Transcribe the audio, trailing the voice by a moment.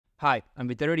Hi, I'm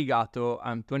Vittorio Rigato.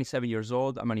 I'm 27 years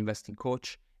old. I'm an investing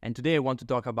coach. And today I want to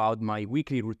talk about my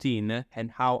weekly routine and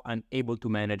how I'm able to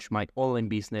manage my online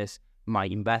business, my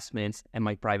investments, and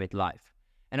my private life.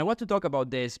 And I want to talk about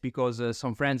this because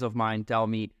some friends of mine tell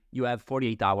me you have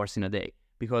 48 hours in a day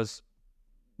because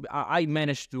I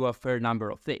manage to do a fair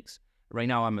number of things. Right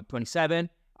now I'm 27.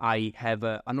 I have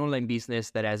an online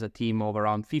business that has a team of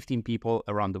around 15 people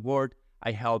around the world.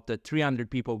 I helped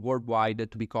 300 people worldwide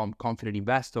to become confident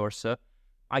investors.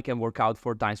 I can work out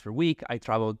 4 times per week. I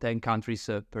travel 10 countries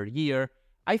per year.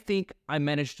 I think I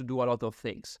managed to do a lot of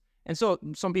things. And so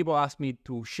some people ask me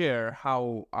to share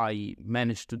how I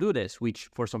managed to do this, which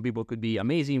for some people could be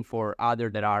amazing. For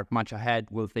others that are much ahead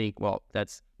will think, well,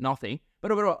 that's nothing. But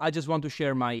overall, I just want to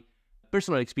share my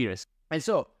personal experience. And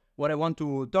so what I want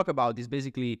to talk about is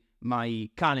basically my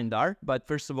calendar, but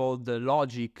first of all, the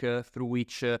logic through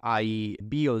which I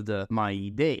build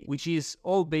my day, which is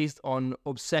all based on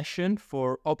obsession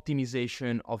for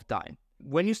optimization of time.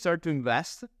 When you start to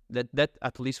invest, that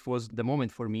at least was the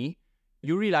moment for me,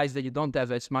 you realize that you don't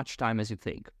have as much time as you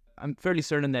think. I'm fairly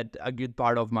certain that a good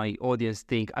part of my audience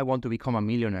think I want to become a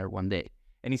millionaire one day.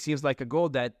 And it seems like a goal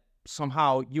that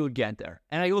somehow you'll get there.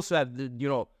 And I also have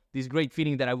this great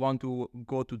feeling that I want to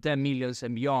go to 10 millions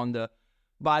and beyond.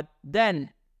 But then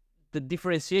the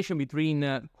differentiation between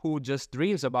who just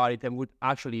dreams about it and who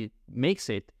actually makes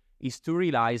it is to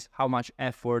realize how much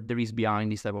effort there is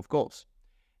behind this type of goals.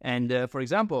 And for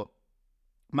example,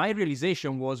 my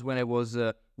realization was when I was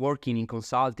working in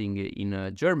consulting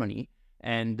in Germany,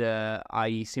 and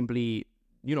I simply,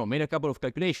 made a couple of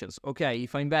calculations. Okay,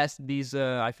 if I invest this,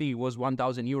 I think it was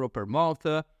 1,000 euro per month,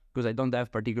 because I don't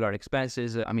have particular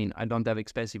expenses. I don't have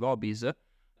expensive hobbies.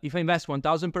 If I invest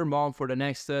 1,000 per month for the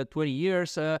next 20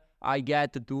 years, I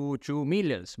get to 2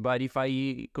 millions. But if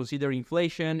I consider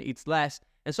inflation, it's less.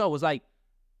 And so I was like,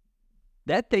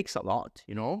 that takes a lot,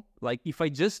 Like if I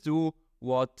just do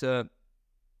what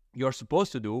you're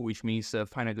supposed to do, which means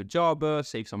find a good job,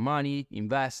 save some money,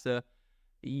 invest,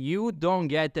 you don't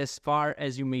get as far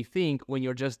as you may think when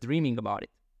you're just dreaming about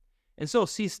it. And so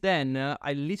since then,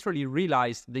 I literally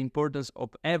realized the importance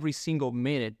of every single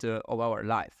minute of our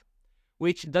life,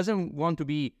 which doesn't want to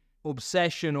be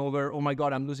obsession over, oh my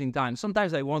God, I'm losing time.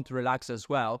 Sometimes I want to relax as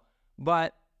well.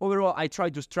 But overall, I try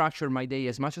to structure my day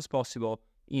as much as possible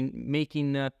in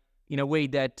making, in a way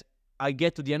that I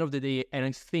get to the end of the day and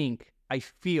I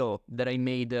feel that I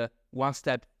made one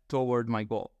step toward my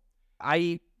goal.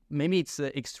 Maybe it's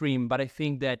extreme, but I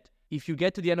think that if you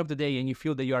get to the end of the day and you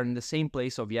feel that you are in the same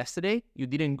place of yesterday, you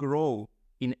didn't grow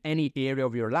in any area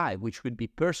of your life, which could be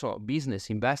personal, business,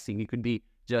 investing, it could be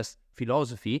just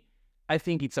philosophy, I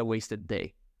think it's a wasted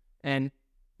day. And,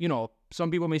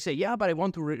 some people may say, yeah, but I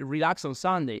want to relax on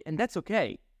Sunday, and that's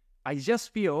okay. I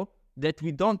just feel that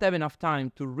we don't have enough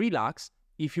time to relax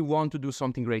if you want to do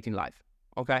something great in life,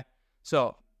 okay?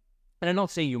 So, and I'm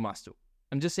not saying you must do.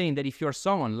 I'm just saying that if you're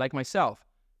someone like myself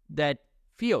that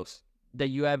feels that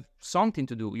you have something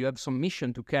to do, you have some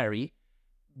mission to carry,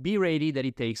 be ready that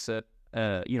it takes a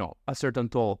certain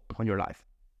toll on your life.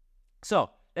 So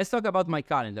let's talk about my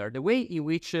calendar. The way in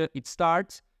which it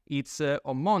starts, it's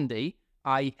on Monday.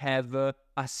 I have a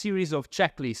series of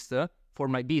checklists for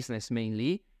my business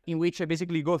mainly, in which I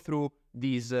basically go through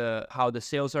these, how the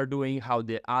sales are doing, how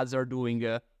the ads are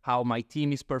doing, how my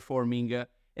team is performing.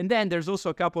 And then there's also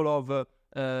a couple of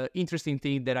interesting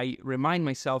thing that I remind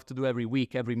myself to do every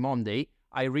week, every Monday.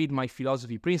 I read my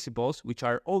philosophy principles, which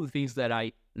are all the things that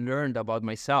I learned about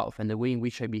myself and the way in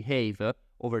which I behave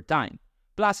over time.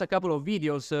 Plus a couple of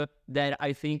videos that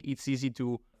I think it's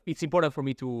important for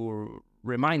me to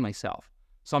remind myself.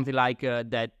 Something like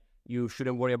that you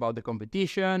shouldn't worry about the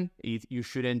competition, you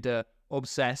shouldn't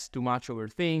obsess too much over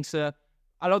things. A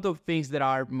lot of things that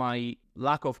are my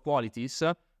lack of qualities,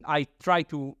 I try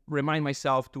to remind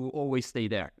myself to always stay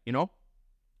there,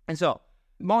 And so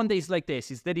Monday is like this.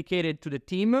 It's dedicated to the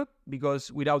team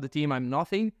because without the team, I'm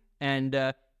nothing.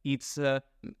 And it's a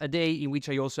day in which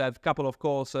I also have a couple of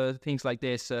calls, things like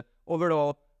this.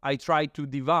 Overall, I try to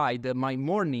divide my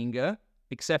morning,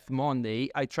 except Monday.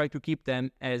 I try to keep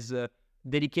them as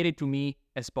dedicated to me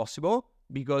as possible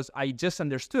because I just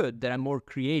understood that I'm more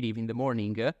creative in the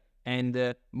morning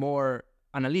and more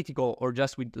analytical or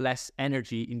just with less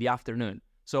energy in the afternoon.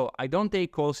 So I don't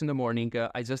take calls in the morning.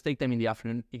 I just take them in the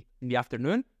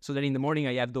afternoon. So that in the morning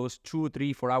I have those 2,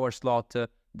 3, 4 hour slot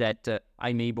that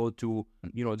I'm able to,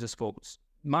 just focus.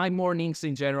 My mornings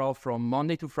in general from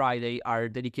Monday to Friday are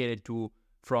dedicated to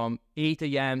from 8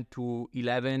 a.m. to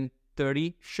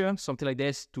 11:30, something like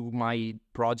this, to my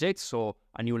projects. So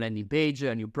a new landing page,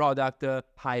 a new product,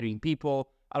 hiring people,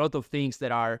 a lot of things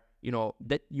that are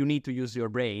that you need to use your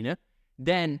brain.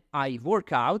 Then I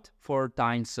work out 4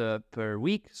 times per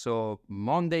week. So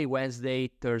Monday,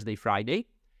 Wednesday, Thursday, Friday.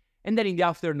 And then in the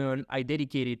afternoon, I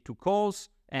dedicate it to calls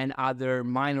and other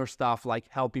minor stuff like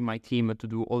helping my team to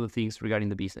do all the things regarding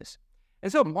the business.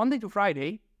 And so Monday to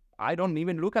Friday, I don't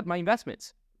even look at my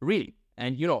investments, really.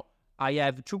 And I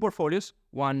have 2 portfolios.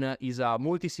 One is a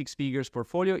multi-six figures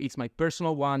portfolio. It's my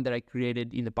personal one that I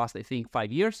created in the past, I think,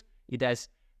 5 years. It has,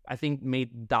 I think,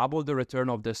 made double the return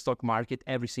of the stock market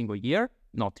every single year.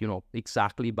 Not,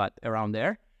 exactly, but around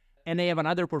there. And I have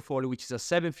another portfolio, which is a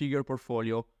 7-figure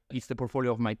portfolio. It's the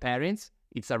portfolio of my parents.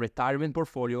 It's a retirement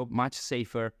portfolio, much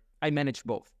safer. I manage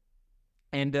both.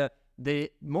 And the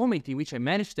moment in which I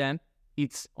manage them,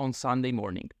 it's on Sunday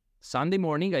morning. Sunday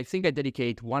morning, I think I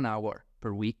dedicate 1 hour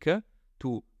per week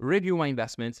to review my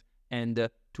investments and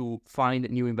to find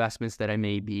new investments that I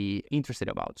may be interested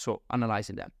about. So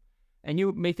analyzing them. And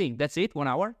you may think, that's it, 1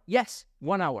 hour? Yes,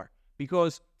 1 hour.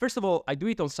 Because first of all, I do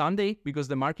it on Sunday because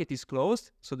the market is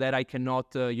closed so that I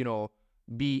cannot,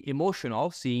 be emotional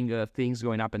seeing things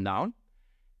going up and down.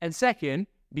 And second,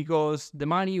 because the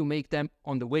money you make them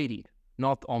on the waiting,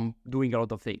 not on doing a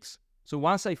lot of things. So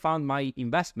once I found my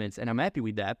investments and I'm happy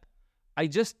with that, I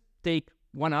just take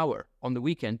 1 hour on the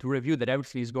weekend to review that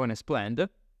everything is going as planned.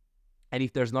 And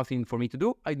if there's nothing for me to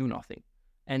do, I do nothing.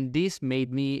 And this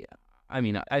made me,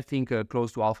 I think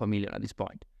close to $500,000 at this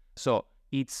point. So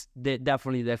it's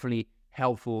definitely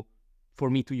helpful for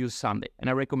me to use Sunday. And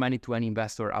I recommend it to any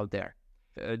investor out there.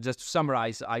 Just to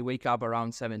summarize, I wake up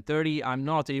around 7:30. I'm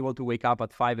not able to wake up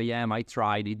at 5 a.m. I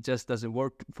tried. It just doesn't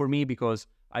work for me because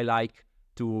I like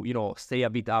to, stay a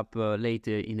bit up late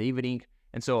in the evening.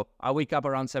 And so I wake up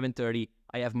around 7:30.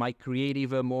 I have my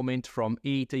creative moment from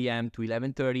 8 a.m. to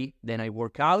 11:30. Then I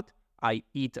work out. I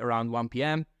eat around 1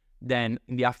 p.m. Then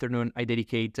in the afternoon, I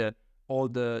dedicate all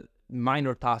the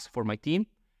minor tasks for my team.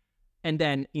 And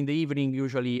then in the evening,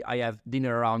 usually I have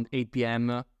dinner around 8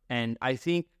 p.m. And I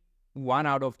think 1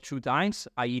 out of 2 times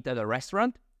I eat at a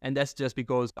restaurant. And that's just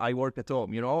because I work at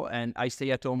home, and I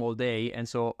stay at home all day. And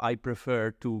so I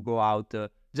prefer to go out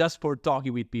just for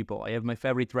talking with people. I have my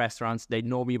favorite restaurants. They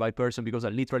know me by person because I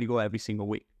literally go every single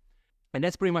week. And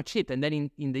that's pretty much it. And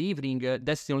then in the evening,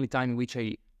 that's the only time in which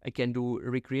I can do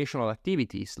recreational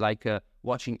activities like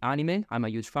watching anime. I'm a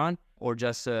huge fan. Or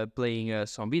just playing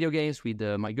some video games with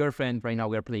my girlfriend. Right now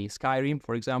we're playing Skyrim,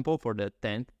 for example, for the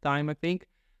 10th time, I think.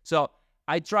 So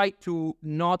I try to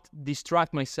not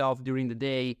distract myself during the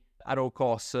day at all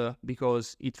costs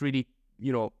because it really,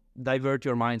 divert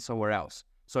your mind somewhere else.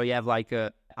 So you have like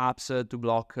apps to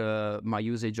block my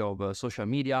usage of social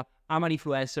media. I'm an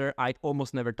influencer. I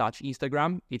almost never touch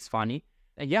Instagram. It's funny.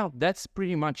 And yeah, that's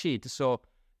pretty much it. So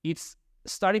it's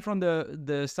starting from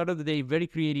the start of the day, very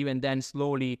creative, and then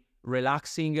slowly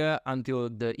relaxing until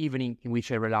the evening in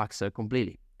which I relax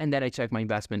completely. And then I check my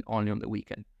investment only on the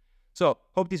weekend. So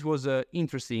hope this was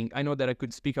interesting. I know that I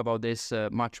could speak about this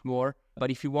much more,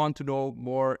 but if you want to know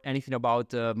more, anything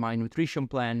about my nutrition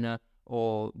plan,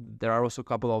 or there are also a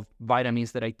couple of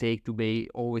vitamins that I take to be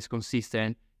always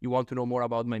consistent. You want to know more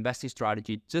about my investing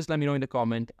strategy, just let me know in the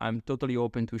comment. I'm totally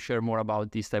open to share more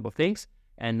about these type of things,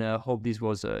 and hope this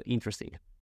was interesting.